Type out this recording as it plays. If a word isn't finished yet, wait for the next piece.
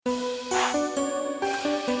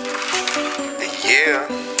Yeah.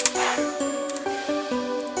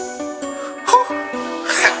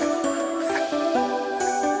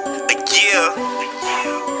 Yeah.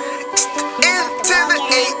 It's the end to the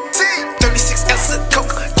 18. 36 ounces of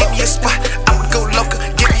coke. Give me a spot. I'ma go local.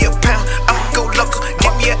 Give me a pound. I'ma go local.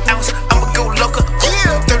 Give me an ounce. I'ma go local.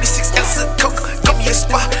 Yeah. 36 ounces of coke. Give me a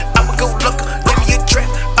spot. I'ma go local. Give me a trap.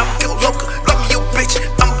 I'ma go local. Give me your bitch.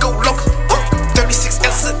 I'ma go local. 36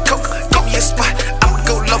 ounces of coke. Give me a spot. I'ma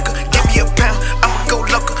go local. Give me a pound. I'ma go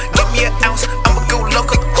local. Give me an ounce. I'ma go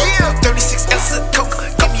local. Yeah. 36 ounces of coke.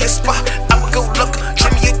 Give me a spot. I'ma go local.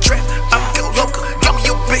 Give me a trap. I'ma go local. Give me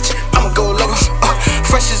your bitch. I'ma go local.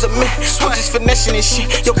 Fresh as a man, I'm just finessing this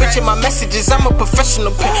shit. Yo, bitch, in my messages, I'm a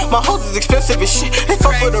professional pimp. My hoes is expensive as shit. They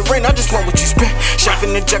fuck for the rain, I just want what you spend.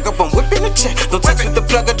 Shoving the jack up, I'm whipping the check. Don't text with the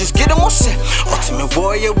plug, I just get them on set. Ultimate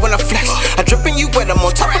warrior when I flex. I drip and you wet, I'm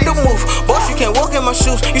on top of the move. Boss, you can't walk in my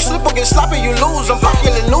shoes. You slip or get sloppy, you lose. I'm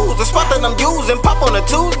popular news. The spot that I'm using, pop on a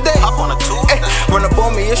Tuesday. Ay, run up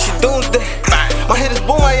on me, it's your doomsday. My head is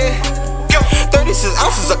boom, yeah. 36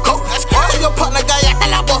 ounces of coke. Tell your partner got yak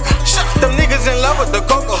la boca. Them niggas in love with the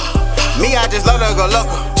cocoa. Me, I just love to go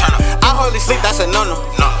loco. I hardly sleep, that's a no-no.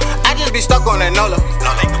 I just be stuck on that Nolo.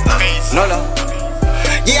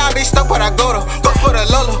 Yeah, I be stuck where I go to. Go for the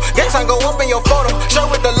Lolo. Gang sign go up in your photo. Show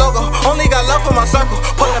with the logo. Only got love for my circle.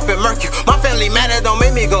 Pull up and murk you. My family mad, don't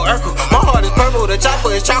make me go Urkel. My heart is purple, the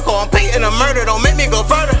chopper is charcoal. I'm painting a murder, don't make me go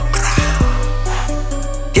further.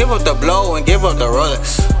 Give up the blow and give up the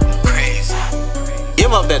Rolex.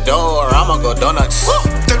 Give up the door, I'ma go donuts.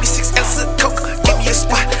 36 ounces of coke, give me a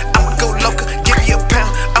spot. I'ma go local, give me a pound.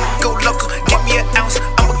 I'ma go local, give me an ounce.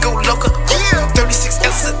 I'ma go local. Yeah. 36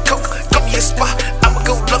 ounces of coke, give me a spot. I'ma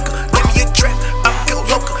go local, give me a trap. I'ma go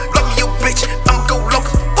local, give me your bitch. I'ma go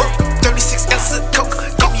local. 36 ounces of coke,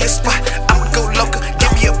 give me a spot. I'ma go local,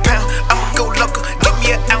 give me a pound. I'ma go local, give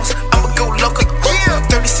me an ounce. I'ma go local. Yeah.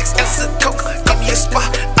 36 ounces of coke, give me a spot.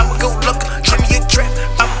 I'ma go local, give me a trap.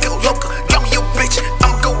 I'ma go local, give me your bitch.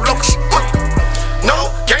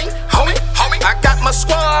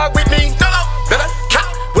 Squad with me, better count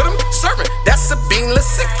what I'm serving. That's a beanless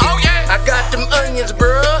sick. Oh yeah, I got them onions,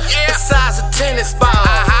 bruh. Yeah, the size of tennis ball.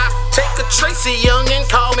 Take a Tracy Young and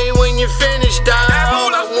call me when you finish, dog.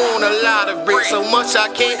 I want a lot of bricks, so much I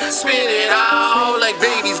can't spend it all. Like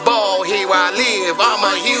baby's ball here where I live, I'm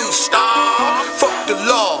a huge star. Fuck the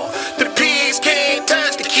law, the pigs can't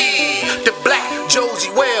touch the kid. The black Josie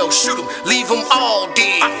Wells, shoot 'em, leave 'em all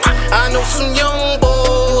dead. I know some young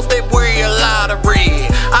boys, they wear a lot of bread.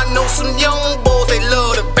 I know some young boys, they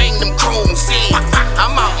love to bang them chrome seeds.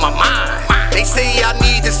 I'm out my mind, they say I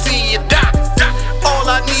need to see a doc. All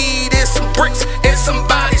I need is some bricks and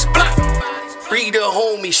somebody's block. Free the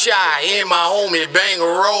homie Shy and my homie Bang a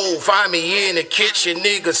Roll. Find me in the kitchen,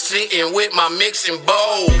 nigga sitting with my mixing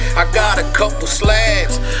bowl. I got a couple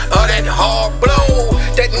slabs of that hard blow.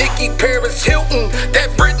 That Nikki Paris Hilton,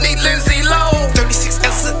 that Brittany Lindsay Lowe. 36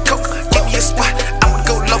 ounces of coke, give me a spot. I'ma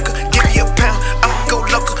go local, give me a pound. I'ma go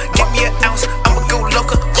local, give me an ounce. I'ma go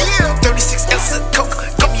local. Yeah. 36 ounces of coke,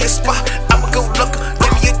 give me a spot. I'ma go local,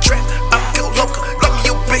 give me a trap. I'ma go local, give me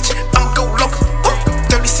your bitch. I'ma go local.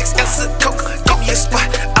 36 ounces of coke, give me a spot.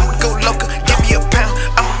 I'ma go local, give me a pound.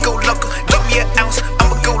 I'ma go local, give me an ounce.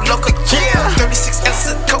 I'ma go local. Yeah. 36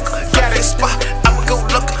 ounces of coke, give me a spot. I'ma go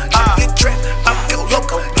local, give me a trap. I'ma go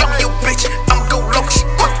local, give me your bitch. I'ma go local.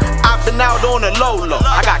 I've been out on the low-low.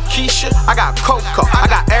 I got Keisha, I got Coco, I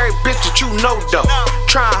got every bitch that you know though.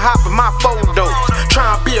 Tryin' hop in my photos,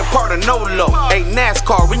 tryin' be a part of No-Lo. Hey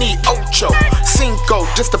Nascarr, we need Ocho, Cinco,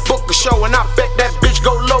 just to book a show and I bet that bitch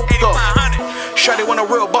go loco. Shawty want a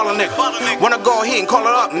real baller nigga, wanna go ahead and call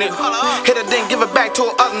it up nigga. Hit her then give it back to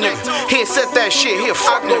her other nigga. Here set that shit, here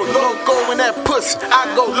fuck nigga. I go loco in that pussy, I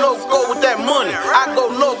go loco with that money. I go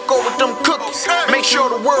loco with them cookies, make sure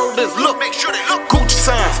the world is look. Gucci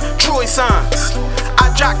signs, Troy signs. I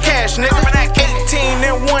drop cash, nigga. 18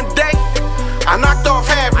 in one day. I knocked off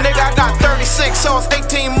half, nigga. I got 36 sauce,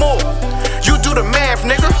 18 more. You do the math,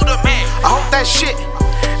 nigga. I hope that shit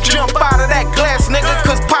jump out of that glass, nigga.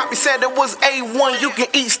 Cause Poppy said it was A1. You can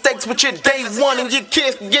eat steaks with your day one, and your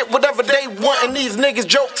kids can get whatever they want. And these niggas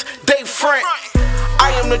jokes, they front.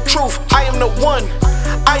 I am the truth, I am the one,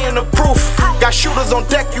 I am the proof. Got shooters on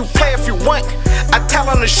deck, you play if you want. I tell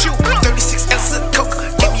them to shoot. 36 ounces of coke,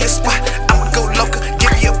 give me a spot.